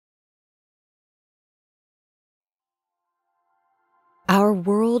Our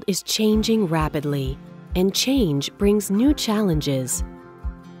world is changing rapidly, and change brings new challenges.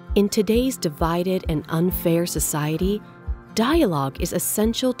 In today's divided and unfair society, dialogue is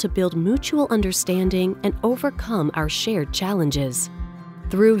essential to build mutual understanding and overcome our shared challenges.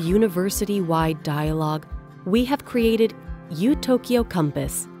 Through university-wide dialogue, we have created UTokyo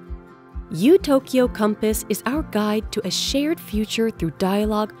Compass. UTokyo Compass is our guide to a shared future through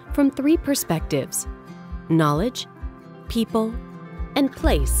dialogue from 3 perspectives: knowledge, people, and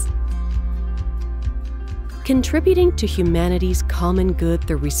place. Contributing to humanity's common good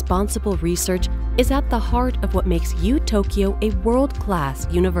through responsible research is at the heart of what makes UTokyo a world-class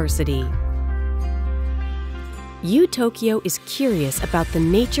university. UTokyo is curious about the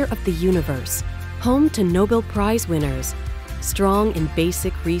nature of the universe, home to Nobel Prize winners, strong in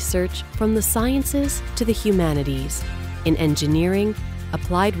basic research from the sciences to the humanities, in engineering,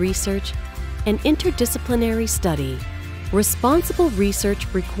 applied research, and interdisciplinary study. Responsible research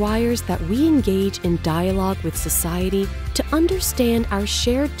requires that we engage in dialogue with society to understand our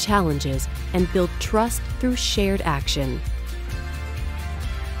shared challenges and build trust through shared action.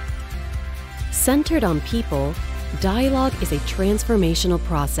 Centered on people, dialogue is a transformational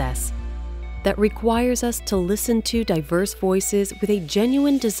process that requires us to listen to diverse voices with a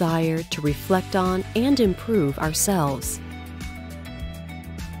genuine desire to reflect on and improve ourselves.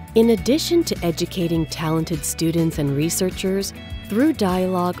 In addition to educating talented students and researchers, through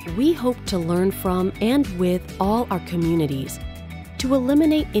dialogue, we hope to learn from and with all our communities, to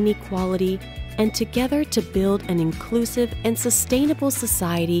eliminate inequality, and together to build an inclusive and sustainable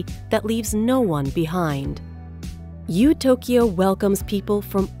society that leaves no one behind. UTokyo welcomes people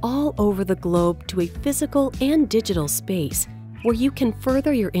from all over the globe to a physical and digital space where you can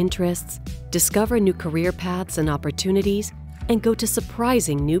further your interests, discover new career paths and opportunities, and go to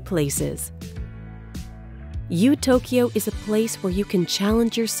surprising new places. UTokyo is a place where you can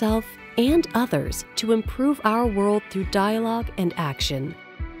challenge yourself and others to improve our world through dialogue and action.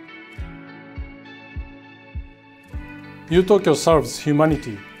 UTokyo serves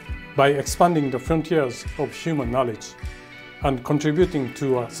humanity by expanding the frontiers of human knowledge and contributing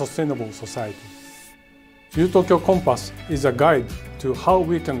to a sustainable society. UTokyo Compass is a guide to how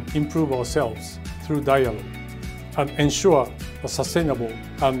we can improve ourselves through dialogue and ensure a sustainable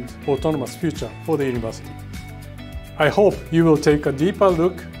and autonomous future for the university. I hope you will take a deeper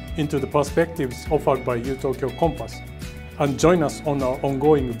look into the perspectives offered by UTokyo Compass and join us on our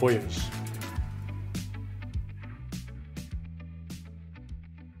ongoing voyage.